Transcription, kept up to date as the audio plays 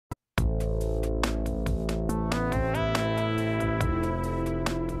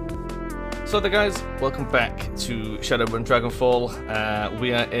So there guys, welcome back to Shadowrun Dragonfall.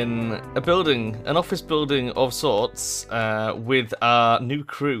 We are in a building, an office building of sorts, with our new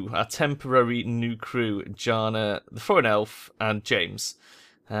crew, our temporary new crew, Jana, the foreign elf, and James.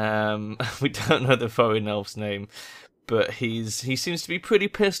 We don't know the foreign elf's name, but he seems to be pretty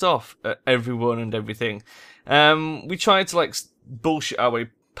pissed off at everyone and everything. We tried to like bullshit our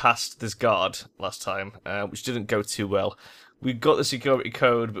way past this guard last time, which didn't go too well. We got the security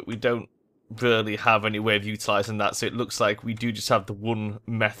code, but we don't really have any way of utilising that, so it looks like we do just have the one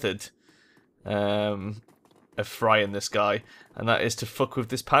method of frying this guy, and that is to fuck with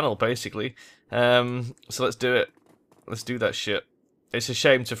this panel, basically. So let's do it. Let's do that shit. It's a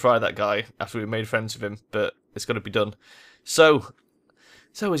shame to fry that guy after we made friends with him, but it's got to be done. So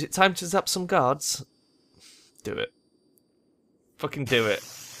is it time to zap some guards? Do it. Fucking do it.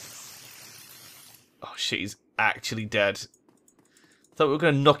 Oh shit, he's actually dead. Thought we were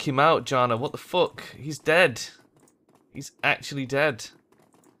going to knock him out, Jana. What the fuck? He's dead. He's actually dead.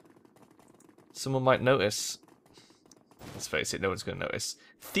 Someone might notice. Let's face it, no one's going to notice.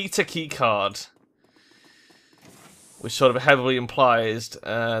 Theta keycard. Which sort of heavily implies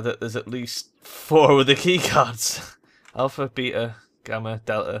that there's at least 4 other keycards. Alpha, Beta, Gamma,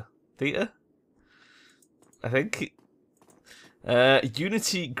 Delta, Theta? I think.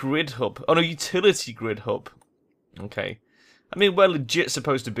 Unity Grid Hub. Oh no, Utility Grid Hub. Okay. I mean, we're legit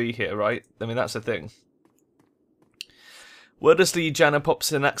supposed to be here, right? I mean, that's the thing. Wordlessly, Jana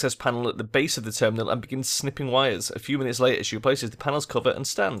pops in an access panel at the base of the terminal and begins snipping wires. A few minutes later, she replaces the panel's cover and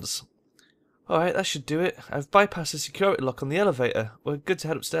stands. Alright, that should do it. I've bypassed the security lock on the elevator. We're good to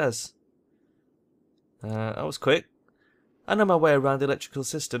head upstairs. That was quick. I know my way around the electrical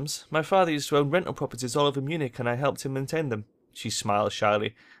systems. My father used to own rental properties all over Munich and I helped him maintain them. She smiles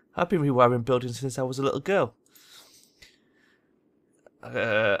shyly. I've been rewiring buildings since I was a little girl.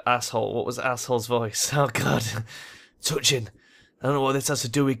 Asshole. What was asshole's voice? Oh god. Touching. I don't know what this has to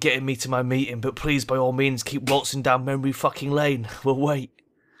do with getting me to my meeting, but please, by all means, keep waltzing down memory fucking lane. We'll wait.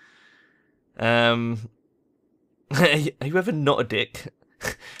 Are you ever not a dick?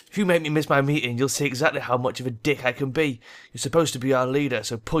 If you make me miss my meeting, you'll see exactly how much of a dick I can be. You're supposed to be our leader,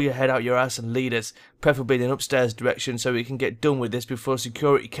 so pull your head out your ass and lead us, preferably in an upstairs direction so we can get done with this before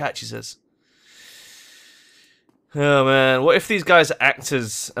security catches us. Oh man, what if these guys are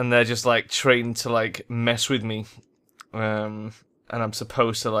actors and they're just like trained to like mess with me, and I'm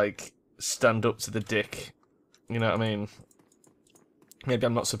supposed to like stand up to the dick, you know what I mean? Maybe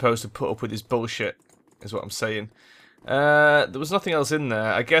I'm not supposed to put up with his bullshit, is what I'm saying. There was nothing else in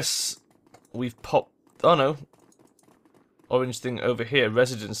there. I guess we've popped, oh no, orange thing over here,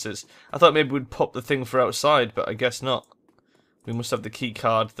 residences. I thought maybe we'd pop the thing for outside, but I guess not. We must have the key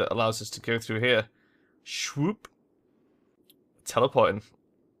card that allows us to go through here. Swoop. Teleporting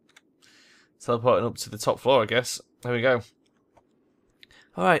up to the top floor, I guess. There we go.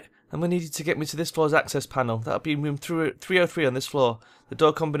 Alright, I'm going to need you to get me to this floor's access panel. That'll be in room 303 on this floor. The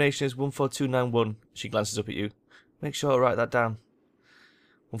door combination is 14291. She glances up at you. Make sure I write that down.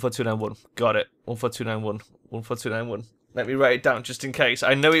 14291. Got it. 14291. 14291. Let me write it down just in case.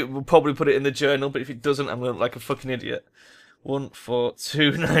 I know it will probably put it in the journal, but if it doesn't, I'm going to look like a fucking idiot.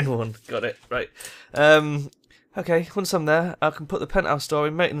 14291. Got it. Right. Okay, once I'm there, I can put the penthouse door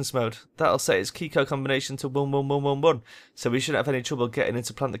in maintenance mode. That'll set its keycode combination to 11111, so we shouldn't have any trouble getting in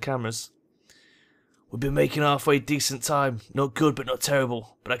to plant the cameras. We've been making halfway decent time. Not good, but not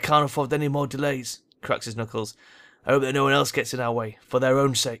terrible. But I can't afford any more delays. Cracks his knuckles. I hope that no one else gets in our way, for their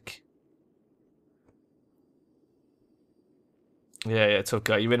own sake. Yeah, tough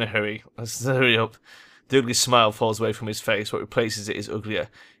guy. You're in a hurry. Let's hurry up. The ugly smile falls away from his face. What replaces it is uglier.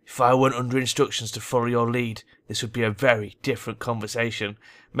 If I weren't under instructions to follow your lead, this would be a very different conversation.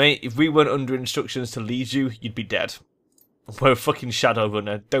 Mate, if we weren't under instructions to lead you, you'd be dead. We're a fucking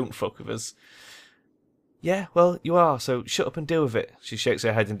Shadowrunner. Don't fuck with us. Yeah, well, you are, so shut up and deal with it. She shakes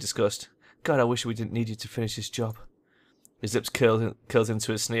her head in disgust. God, I wish we didn't need you to finish this job. His lips curls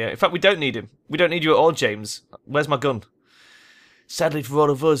into a sneer. In fact, we don't need him. We don't need you at all, James. Where's my gun? Sadly for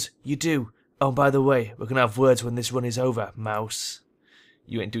all of us, you do. Oh, and by the way, we're going to have words when this run is over, mouse.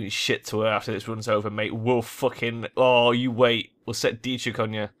 You ain't doing shit to her after this run's over, mate. We'll fucking... Oh, you wait. We'll set Dietrich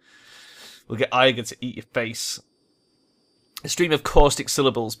on you. We'll get Iger to eat your face. A stream of caustic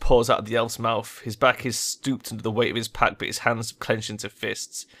syllables pours out of the elf's mouth. His back is stooped under the weight of his pack, but his hands clench into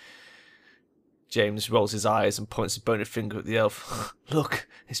fists. James rolls his eyes and points a bony finger at the elf. Look,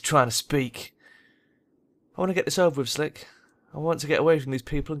 he's trying to speak. I want to get this over with, Slick. I want to get away from these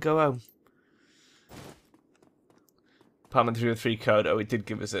people and go home. Apartment 303 code. Oh, it did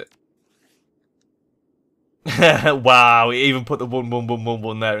give us it. Wow, he even put the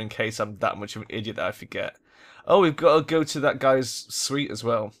 11111 there in case I'm that much of an idiot that I forget. Oh, we've got to go to that guy's suite as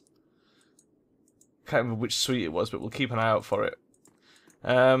well. Can't remember which suite it was, but we'll keep an eye out for it.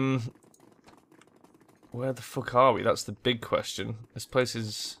 Where the fuck are we? That's the big question. This place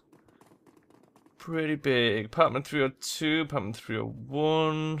is pretty big. Apartment 302, apartment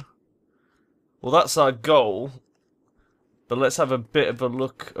 301. Well, that's our goal. But let's have a bit of a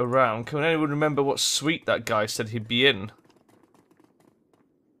look around. Can anyone remember what suite that guy said he'd be in?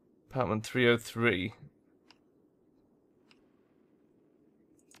 Apartment 303.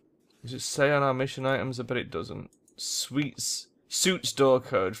 Does it say on our mission items? I bet it doesn't. Suites door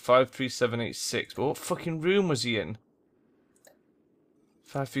code 53786. But what fucking room was he in?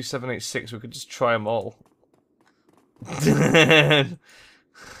 53786. We could just try them all.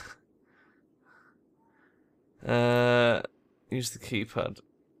 Use the keypad.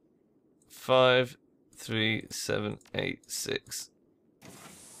 53786.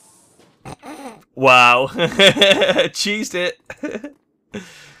 Wow. Cheesed it.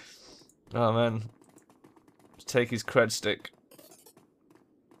 Oh man. Let's take his cred stick.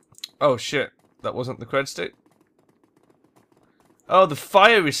 Oh shit. That wasn't the cred stick? Oh, the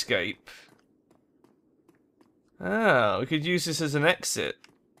fire escape. Ah, we could use this as an exit.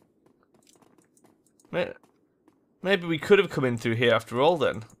 Maybe we could have come in through here after all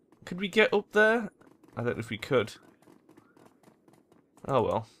then. Could we get up there? I don't know if we could. Oh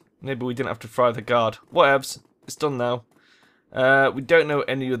well. Maybe we didn't have to fry the guard. Whatevs. It's done now. We don't know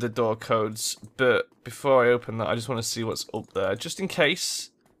any other door codes, but before I open that, I just want to see what's up there. Just in case,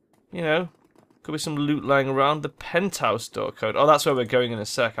 you know, could be some loot lying around. The penthouse door code. Oh, that's where we're going in a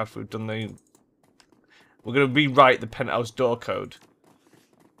sec after we've done the... We're going to rewrite the penthouse door code.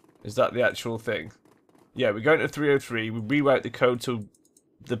 Is that the actual thing? Yeah, we're going to 303, we rewrite the code to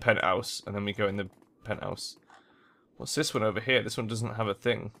the penthouse, and then we go in the penthouse. What's this one over here? This one doesn't have a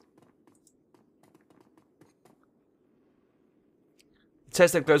thing. The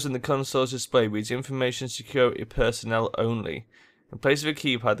text that goes in the console's display reads information security personnel only. In place of a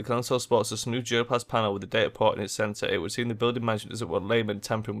keypad, the console sports a smooth dual-pass panel with a data port in its center. It would seem the building management doesn't want laymen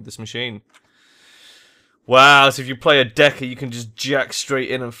tampering with this machine. Wow, so if you play a decker, you can just jack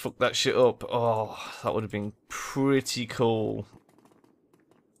straight in and fuck that shit up. Oh, that would have been pretty cool.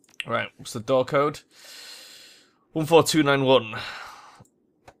 Right, what's the door code? 14291.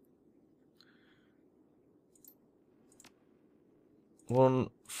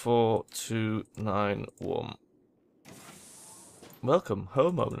 14291. Welcome,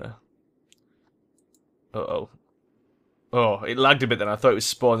 homeowner. Uh-oh. Oh, it lagged a bit then. I thought it was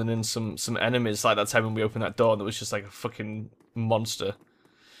spawning in some enemies like that time when we opened that door and there was just like a fucking monster.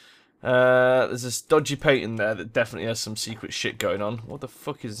 There's this dodgy painting there that definitely has some secret shit going on. What the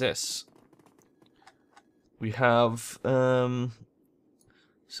fuck is this? We have some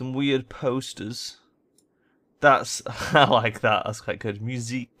weird posters. That's I like that. That's quite good.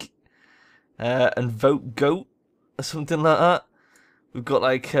 Music and vote goat or something like that. We've got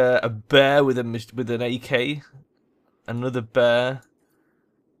like a bear with an AK. Another bear.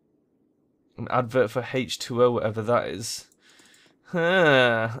 An advert for H2O, whatever that is.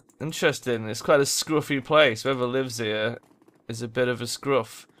 Huh, interesting. It's quite a scruffy place. Whoever lives here is a bit of a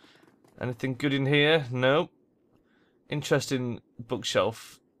scruff. Anything good in here? Nope. Interesting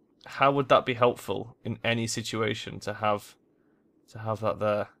bookshelf. How would that be helpful in any situation to have that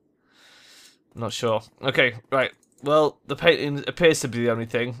there? Not sure. Okay, right. Well, the painting appears to be the only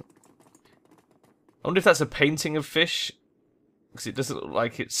thing. I wonder if that's a painting of fish. Because it doesn't look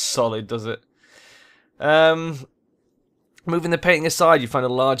like it's solid, does it? Moving the painting aside, you find a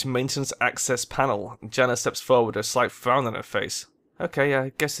large maintenance access panel. Jana steps forward, a slight frown on her face. Okay,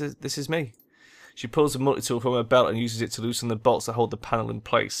 I guess this is me. She pulls a multi-tool from her belt and uses it to loosen the bolts that hold the panel in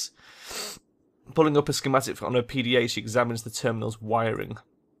place. Pulling up a schematic on her PDA, she examines the terminal's wiring.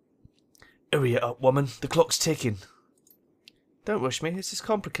 Hurry it up, woman. The clock's ticking. Don't rush me. This is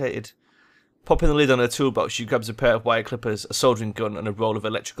complicated. Popping the lid on her toolbox, she grabs a pair of wire clippers, a soldering gun, and a roll of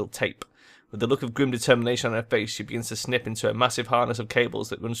electrical tape. With a look of grim determination on her face, she begins to snip into a massive harness of cables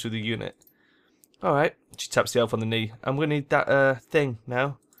that runs through the unit. Alright, she taps the elf on the knee. I'm going to need that, thing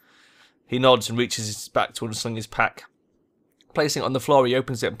now. He nods and reaches his back to unsling his pack. Placing it on the floor, he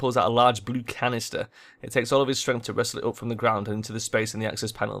opens it and pulls out a large blue canister. It takes all of his strength to wrestle it up from the ground and into the space in the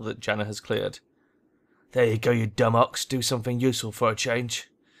access panel that Jana has cleared. There you go, you dumb ox. Do something useful for a change.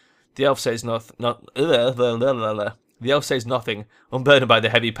 The elf says The elf says nothing. Unburdened by the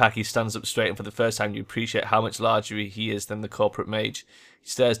heavy pack, he stands up straight, and for the first time you appreciate how much larger he is than the corporate mage. He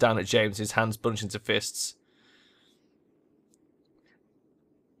stares down at James, his hands bunched into fists.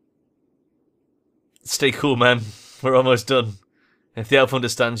 Stay cool, man. We're almost done. If the elf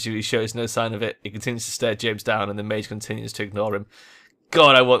understands you, he shows no sign of it. He continues to stare James down, and the mage continues to ignore him.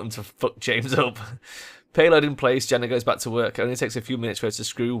 God, I want them to fuck James up. Payload in place, Jenna goes back to work. It only takes a few minutes for her to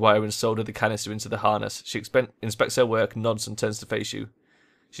screw, wire, and solder the canister into the harness. She inspects her work, nods, and turns to face you.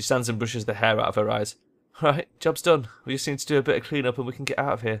 She stands and brushes the hair out of her eyes. Right, job's done. We just need to do a bit of clean-up and we can get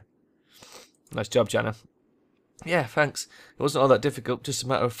out of here. Nice job, Jenna. Yeah, thanks. It wasn't all that difficult, just a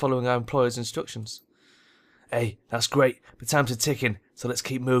matter of following our employer's instructions. Hey, that's great, but time's ticking, so let's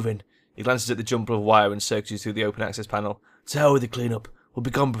keep moving. He glances at the jumble of wire and circles through the open access panel. To hell with the clean-up. We'll be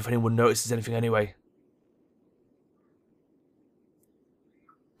gone before anyone notices anything anyway.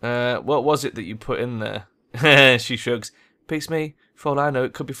 What was it that you put in there? She shrugs. Beats me. For all I know,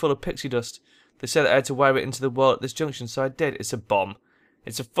 it could be full of pixie dust. They said that I had to wire it into the wall at this junction, so I did. It's a bomb.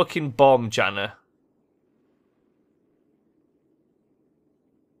 It's a fucking bomb, Janna.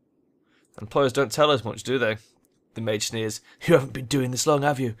 Employers don't tell us much, do they? The mage sneers. You haven't been doing this long,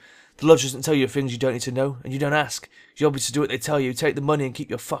 have you? The lodge doesn't tell you things you don't need to know, and you don't ask. Your job is to do what they tell you, take the money and keep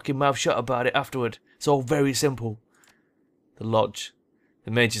your fucking mouth shut about it afterward. It's all very simple. The lodge.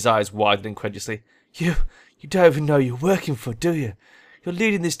 The mage's eyes widen incredulously. You don't even know you're working for, do you? You're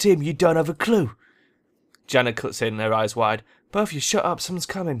leading this team, you don't have a clue. Janna cuts in, her eyes wide. Both of you, shut up, someone's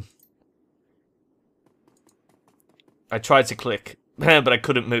coming. I tried to click, but I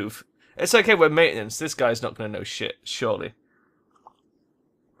couldn't move. It's okay, we're maintenance. This guy's not going to know shit, surely.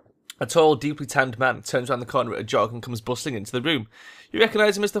 A tall, deeply tanned man turns around the corner at a jog and comes bustling into the room. You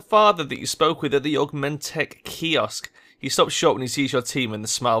recognise him as the father that you spoke with at the Augmentech kiosk. He stops short when he sees your team and the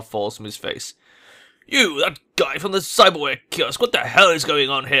smile falls from his face. You, that guy from the cyberware kiosk, what the hell is going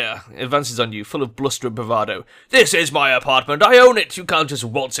on here? He advances on you, full of bluster and bravado. This is my apartment, I own it. You can't just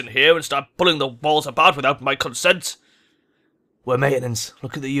waltz in here and start pulling the walls apart without my consent. We're maintenance.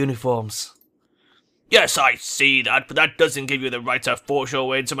 Look at the uniforms. Yes, I see that, but that doesn't give you the right to force your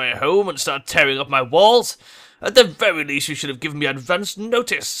way into my home and start tearing up my walls. At the very least, you should have given me advance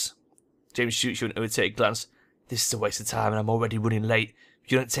notice. James shoots you an irritated glance. This is a waste of time and I'm already running late.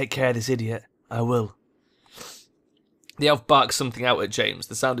 If you don't take care of this idiot, I will. The elf barks something out at James.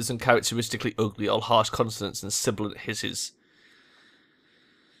 The sound is uncharacteristically ugly, all harsh consonants and sibilant hisses.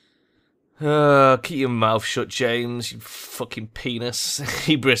 Keep your mouth shut, James, you fucking penis.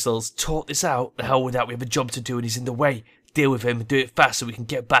 He bristles. Talk this out. The hell with that, we have a job to do and he's in the way. Deal with him and do it fast so we can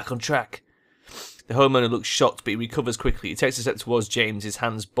get back on track. The homeowner looks shocked, but he recovers quickly. He takes a step towards James, his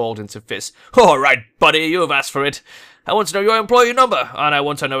hands balled into fists. All right, buddy, you have asked for it. I want to know your employee number, and I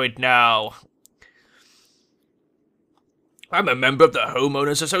want to know it now. I'm a member of the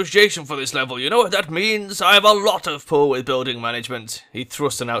Homeowners Association for this level. You know what that means? I have a lot of pull with building management. He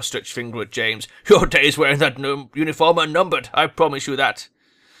thrusts an outstretched finger at James. Your days wearing that uniform are numbered. I promise you that.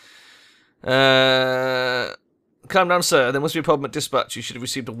 Calm down, sir. There must be a problem at dispatch. You should have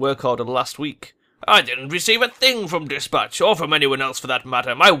received a work order last week. I didn't receive a thing from dispatch, or from anyone else for that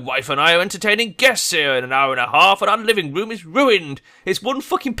matter. My wife and I are entertaining guests here in an hour and a half, and our living room is ruined. It's one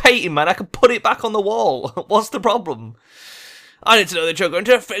fucking painting, man. I can put it back on the wall. What's the problem? I need to know that you're going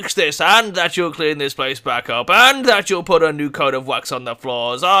to fix this, and that you'll clean this place back up, and that you'll put a new coat of wax on the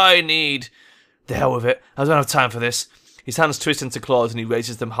floors. I need... The hell with it. I don't have time for this. His hands twist into claws and he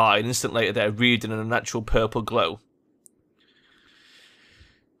raises them high. An instant later they're wreathed in an unnatural purple glow.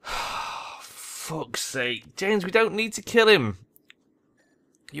 Fuck's sake. James, we don't need to kill him.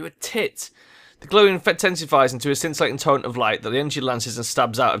 You're a tit. The glow intensifies into a scintillating torrent of light that the energy lances and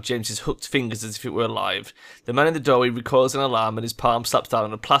stabs out of James's hooked fingers as if it were alive. The man in the doorway recoils in alarm and his palm slaps down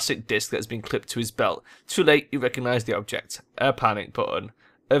on a plastic disc that has been clipped to his belt. Too late, you recognise the object. A panic button.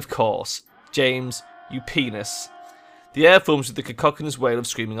 Of course. James, you penis. The air fills with the cacophonous wail of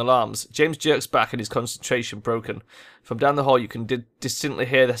screaming alarms. James jerks back and his concentration broken. From down the hall you can distinctly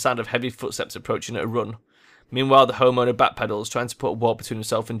hear the sound of heavy footsteps approaching at a run. Meanwhile, the homeowner backpedals, trying to put a wall between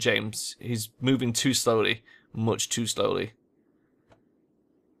himself and James. He's moving too slowly. Much too slowly.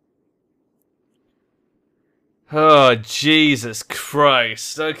 Oh, Jesus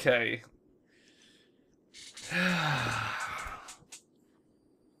Christ. Okay.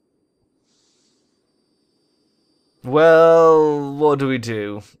 Well, what do we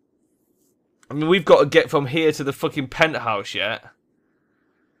do? I mean, we've got to get from here to the fucking penthouse yet.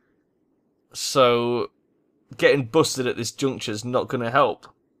 So... getting busted at this juncture is not going to help.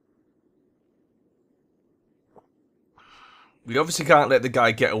 We obviously can't let the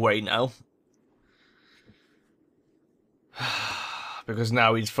guy get away now. Because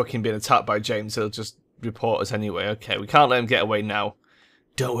now he's fucking being attacked by James, he'll just report us anyway. Okay, we can't let him get away now.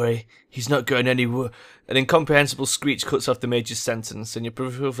 Don't worry, he's not going anywhere. An incomprehensible screech cuts off the Major's sentence. In your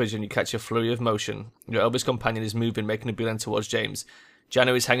peripheral vision, you catch a flurry of motion. Your ALBIS companion is moving, making a beeline towards James.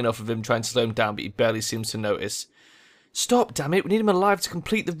 Jano is hanging off of him, trying to slow him down, but he barely seems to notice. Stop, damn it! We need him alive to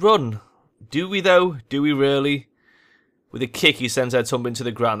complete the run. Do we, though? Do we really? With a kick, he sends her tumbling to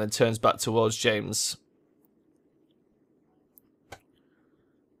the ground and turns back towards James.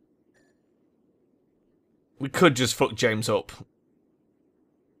 We could just fuck James up.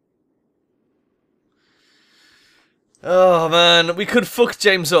 Oh, man. We could fuck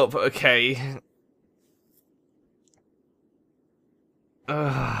James up. Okay.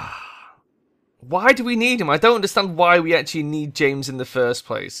 Why do we need him? I don't understand why we actually need James in the first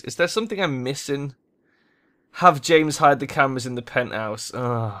place. Is there something I'm missing? Have James hide the cameras in the penthouse.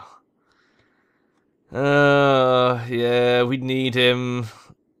 Yeah, we need him.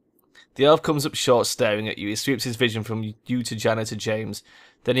 The elf comes up short, staring at you. He sweeps his vision from you to Jana to James.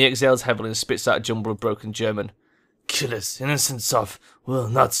 Then he exhales heavily and spits out a jumble of broken German. Killers, innocents of, will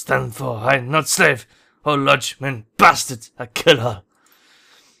not stand for, I not slave. Oh, lodgemen, bastards, I kill her.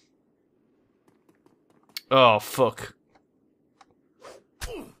 Oh, fuck.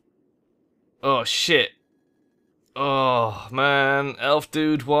 Oh, shit. Oh, man. Elf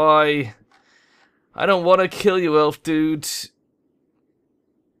dude, why? I don't want to kill you, elf dude.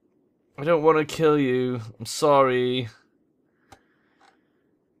 I don't want to kill you. I'm sorry.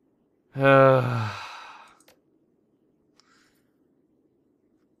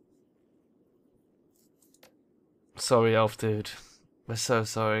 Sorry, elf dude. We're so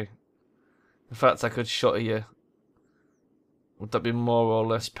sorry. In fact, I could shot at you. Would that be more or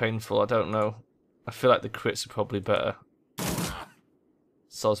less painful? I don't know. I feel like the crits are probably better.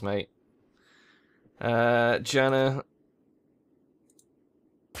 Soz, mate. Jana.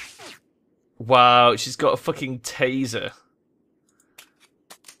 Wow, she's got a fucking taser.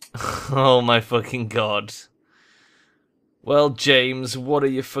 Oh my fucking god. Well, James, what are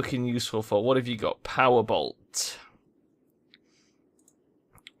you fucking useful for? What have you got? Powerbolt.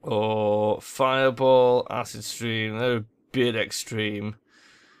 Or Fireball, Acid Stream. They're a bit extreme.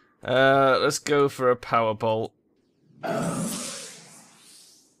 Let's go for a Powerbolt. Oh,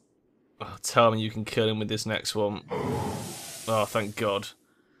 tell me you can kill him with this next one. Oh, thank god.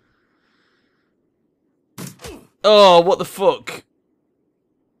 Oh, what the fuck?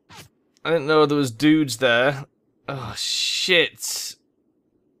 I didn't know there was dudes there. Oh, shit.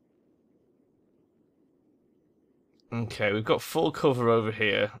 Okay, we've got full cover over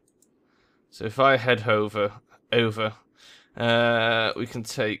here. So if I head over, we can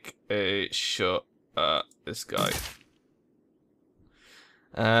take a shot at this guy.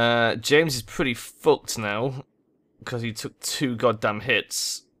 James is pretty fucked now, because he took 2 goddamn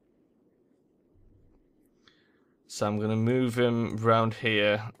hits. So I'm going to move him round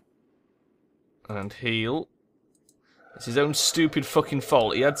here and heal. It's his own stupid fucking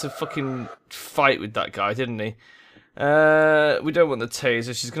fault. He had to fucking fight with that guy, didn't he? We don't want the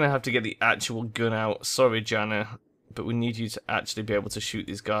taser. She's going to have to get the actual gun out. Sorry, Jana, but we need you to actually be able to shoot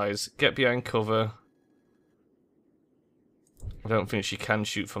these guys. Get behind cover. I don't think she can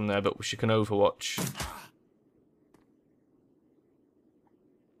shoot from there, but she can overwatch.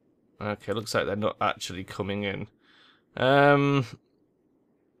 Okay, looks like they're not actually coming in.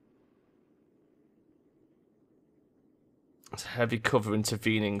 It's heavy cover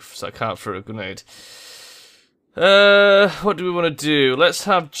intervening, so I can't throw a grenade. What do we want to do? Let's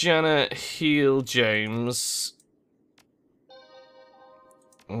have Jana heal James.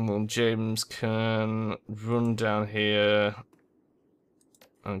 And then James can run down here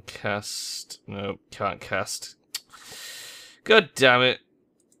and cast. No, can't cast. God damn it.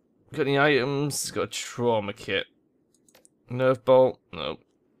 Got any items? Got a trauma kit. Nerve bolt? No.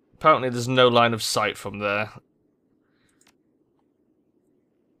 Apparently there's no line of sight from there.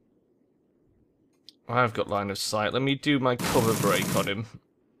 I've got line of sight. Let me do my cover break on him.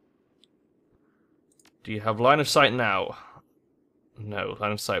 Do you have line of sight now? No,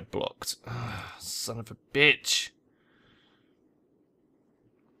 line of sight blocked. Son of a bitch.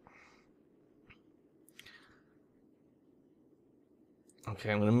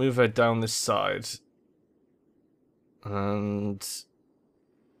 Okay, I'm going to move her down this side. And there's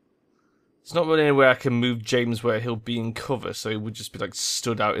not really anywhere I can move James where he'll be in cover, so he would just be like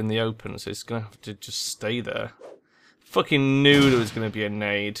stood out in the open, so he's going to have to just stay there. Fucking knew there was going to be a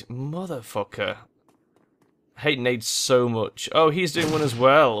nade. Motherfucker. I hate nades so much. Oh, he's doing one as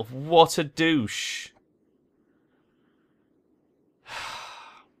well. What a douche.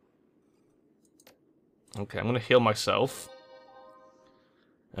 Okay, I'm going to heal myself.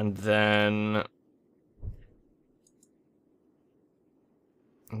 And then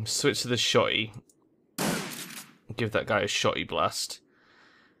Switch to the shotty. Give that guy a shotty blast.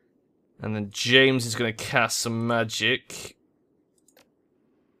 And then James is going to cast some magic.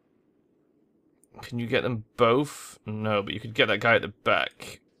 Can you get them both? No, but you could get that guy at the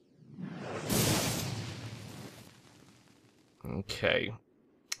back. Okay.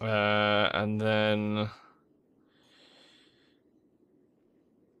 And then...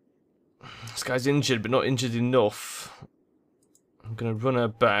 This guy's injured, but not injured enough. I'm going to run her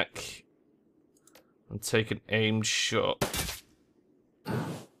back and take an aimed shot.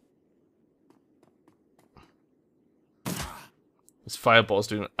 This fireball's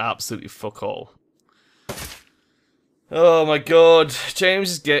doing absolutely fuck all. Oh my god,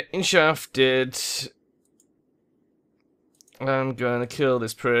 James is getting shafted. I'm gonna kill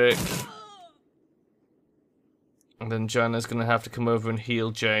this prick. And then Joanna's gonna have to come over and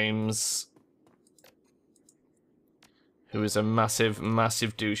heal James, who is a massive,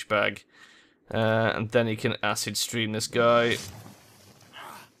 massive douchebag. And then he can acid stream this guy.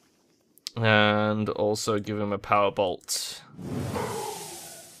 And also give him a power bolt.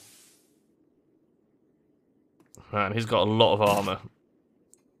 Man, he's got a lot of armor.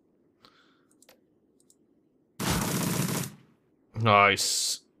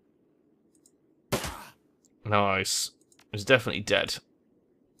 Nice. Nice. He's definitely dead.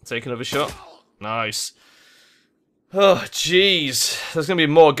 Take another shot. Nice. Oh, jeez. There's going to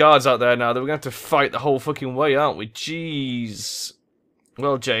be more guards out there now that we're going to have to fight the whole fucking way, aren't we? Jeez.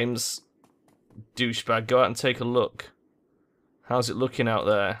 Well, James, douchebag, go out and take a look. How's it looking out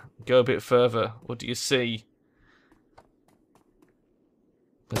there? Go a bit further. What do you see?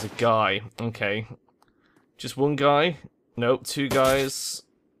 There's a guy. Okay. Just one guy? Nope, two guys.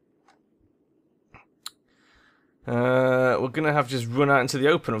 We're going to have to just run out into the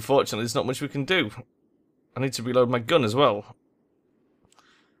open, unfortunately. There's not much we can do. I need to reload my gun as well.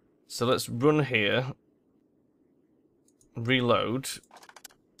 So let's run here. Reload.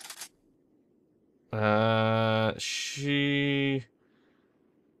 I'm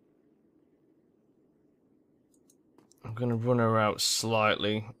gonna run her out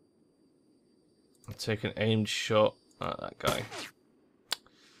slightly. I'll take an aimed shot at that guy.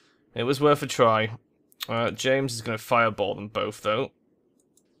 It was worth a try. James is gonna fireball them both though.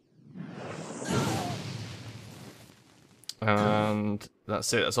 And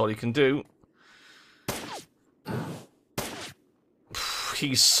that's it, that's all he can do.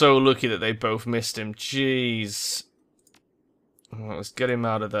 He's so lucky that they both missed him. Jeez. Well, let's get him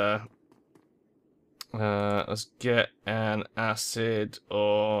out of there. Let's get an acid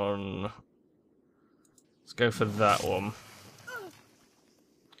on... Let's go for that one.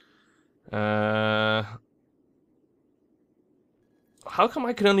 How come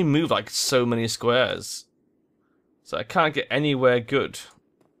I can only move like so many squares? So I can't get anywhere good.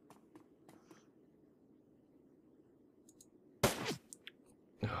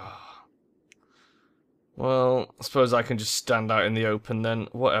 Well, I suppose I can just stand out in the open then.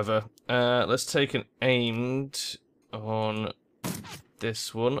 Whatever. Let's take an aimed on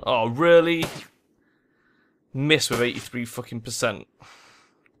this one. Oh, really? Miss with 83 fucking %.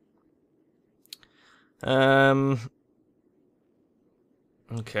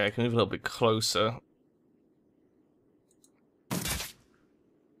 Okay, I can move a little bit closer.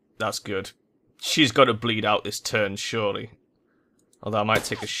 That's good. She's got to bleed out this turn, surely. Although I might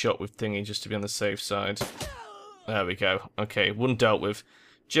take a shot with Thingy just to be on the safe side. There we go. Okay, one dealt with.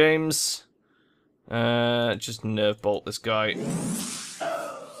 James, just nerve bolt this guy.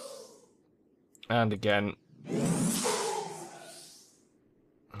 And again.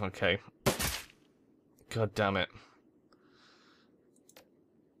 Okay. God damn it.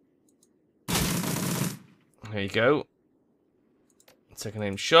 There you go. Take an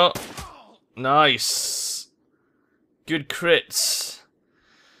aim shot. Nice. Good crits.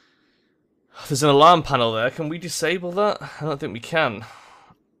 There's an alarm panel there. Can we disable that? I don't think we can.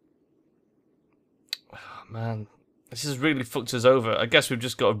 Oh, man. This has really fucked us over. I guess we've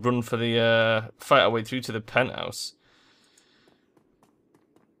just got to run for the... fight our way through to the penthouse.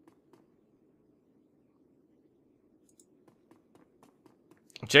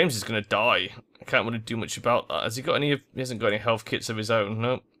 James is going to die. I can't really do much about that. Has he got any... He hasn't got any health kits of his own.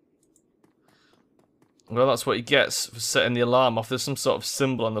 Nope. Well, that's what he gets for setting the alarm off. There's some sort of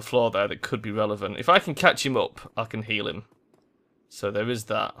symbol on the floor there that could be relevant. If I can catch him up, I can heal him. So there is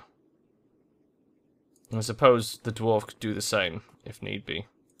that. And I suppose the dwarf could do the same, if need be.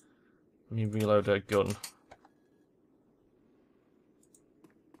 Let me reload her gun.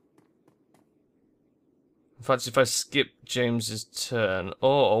 In fact, if I skip James's turn...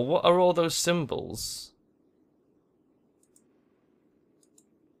 Oh, what are all those symbols?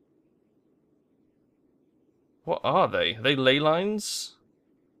 What are they? Are they ley lines?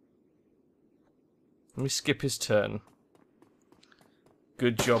 Let me skip his turn.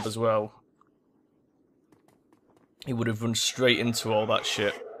 Good job as well. He would have run straight into all that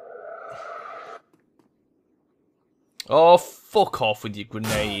shit. Oh, fuck off with your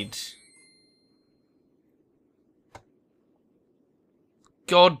grenade.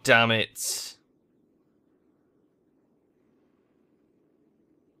 God damn it.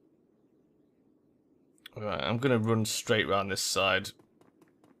 Right, I'm gonna run straight round this side.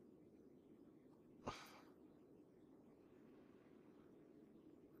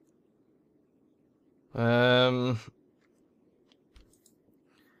 Don't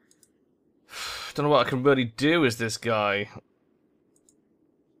know what I can really do as this guy.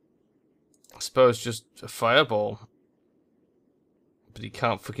 I suppose just a fireball. But he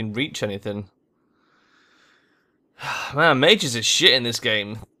can't fucking reach anything. Man, mages are shit in this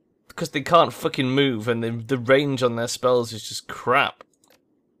game. Because they can't fucking move and the range on their spells is just crap.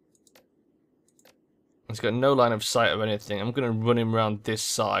 He's got no line of sight or anything. I'm going to run him around this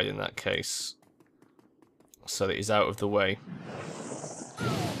side in that case. So that he's out of the way.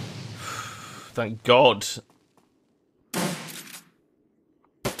 Thank God.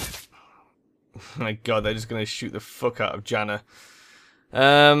 My God, they're just going to shoot the fuck out of Janna.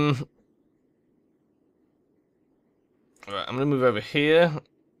 Right, I'm going to move over here.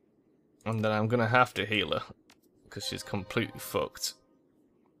 And then I'm going to have to heal her. Because she's completely fucked.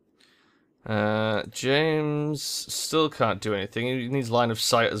 James still can't do anything. He needs line of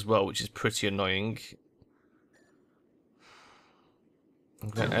sight as well, which is pretty annoying. I'm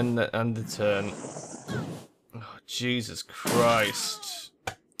going to end the turn. Oh, Jesus Christ.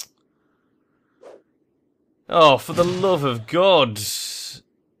 Oh, for the love of God.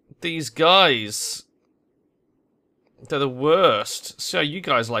 These guys. They're the worst. So you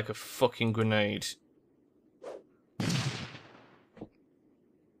guys like a fucking grenade.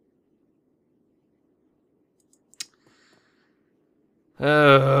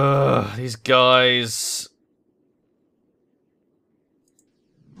 These guys.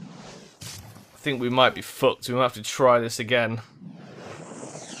 I think we might be fucked. We might have to try this again.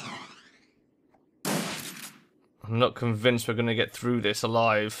 I'm not convinced we're going to get through this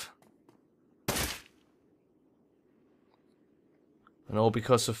alive. And all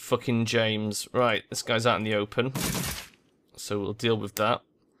because of fucking James. Right, this guy's out in the open. So we'll deal with that.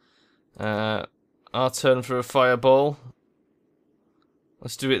 Our turn for a fireball.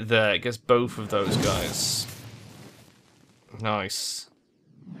 Let's do it there. It gets both of those guys. Nice.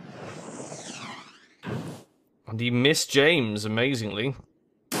 And he missed James, amazingly.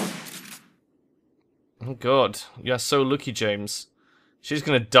 Oh God. You're so lucky, James. She's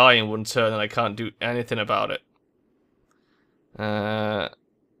gonna die in one turn and I can't do anything about it.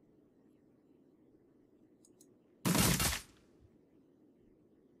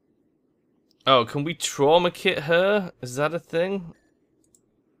 Oh, can we trauma kit her? Is that a thing?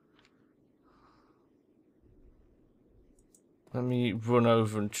 Let me run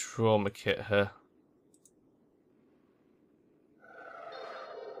over and trauma kit her.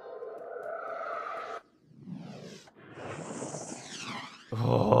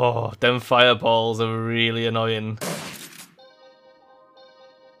 Oh, them fireballs are really annoying.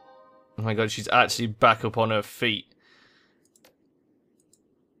 Oh my God, she's actually back up on her feet.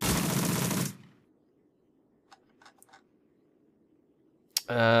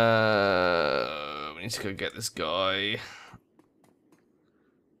 We need to go get this guy.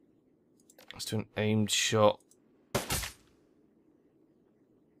 Let's do an aimed shot.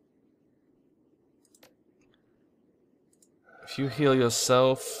 If you heal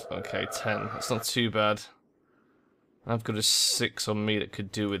yourself... Okay, 10. That's not too bad. I've got a 6 on me that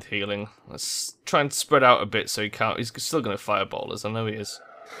could do with healing. Let's try and spread out a bit so he can't... He's still going to fireball us, I know he is.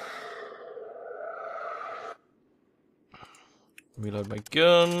 Reload my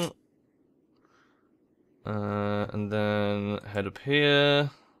gun. And then head up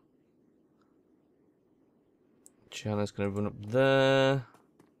here. Janna's going to run up there.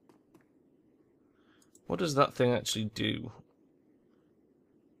 What does that thing actually do?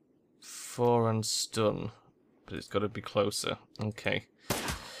 4 and stun. But it's got to be closer. Okay.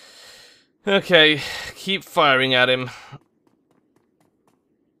 Okay, keep firing at him.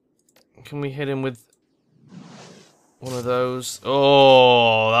 Can we hit him with one of those?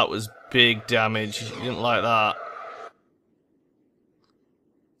 Oh, that was big damage. You didn't like that.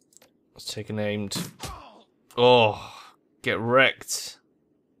 Let's take an aimed. Oh, get wrecked.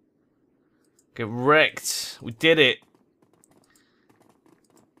 Get wrecked. We did it.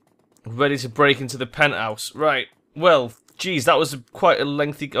 Ready to break into the penthouse. Right. Well, geez, that was quite a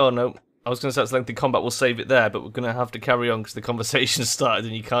lengthy... Oh, no. I was going to say it's lengthy combat, we'll save it there, but we're going to have to carry on because the conversation started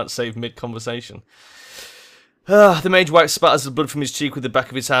and you can't save mid-conversation. The mage wipes spatters of blood from his cheek with the back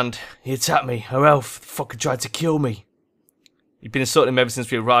of his hand. He attacked me. Her elf. The fucker tried to kill me. You've been assaulting him ever since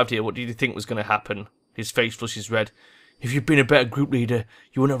we arrived here. What did you think was going to happen? His face flushes red. If you'd been a better group leader,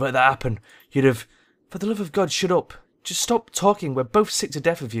 you wouldn't have let that happen. You'd have... For the love of God, shut up. Just stop talking. We're both sick to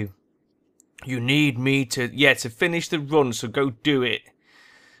death of you. You need me to... Yeah, to finish the run, so go do it.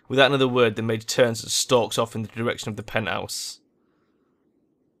 Without another word, the mage turns and stalks off in the direction of the penthouse.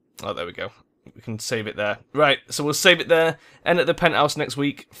 Oh, there we go. We can save it there. Right, so we'll save it there, end at the penthouse next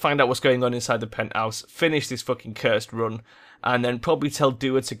week, find out what's going on inside the penthouse, finish this fucking cursed run, and then probably tell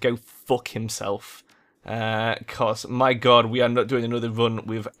Dua to go fuck himself. Cause, my god, we are not doing another run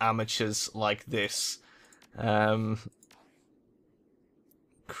with amateurs like this. Let's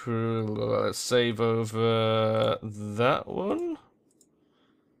save over that one.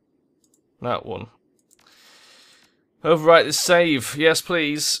 That one. Overwrite the save. Yes,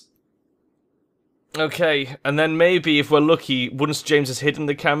 please. Okay, and then maybe if we're lucky, once James has hidden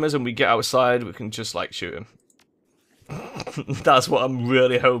the cameras and we get outside, we can just, like, shoot him. That's what I'm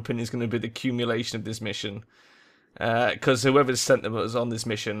really hoping is going to be the accumulation of this mission. Because whoever's sent them us on this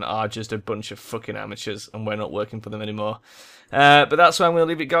mission are just a bunch of fucking amateurs, and we're not working for them anymore. But that's where I'm going to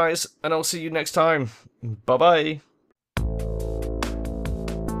leave it, guys, and I'll see you next time. Bye-bye.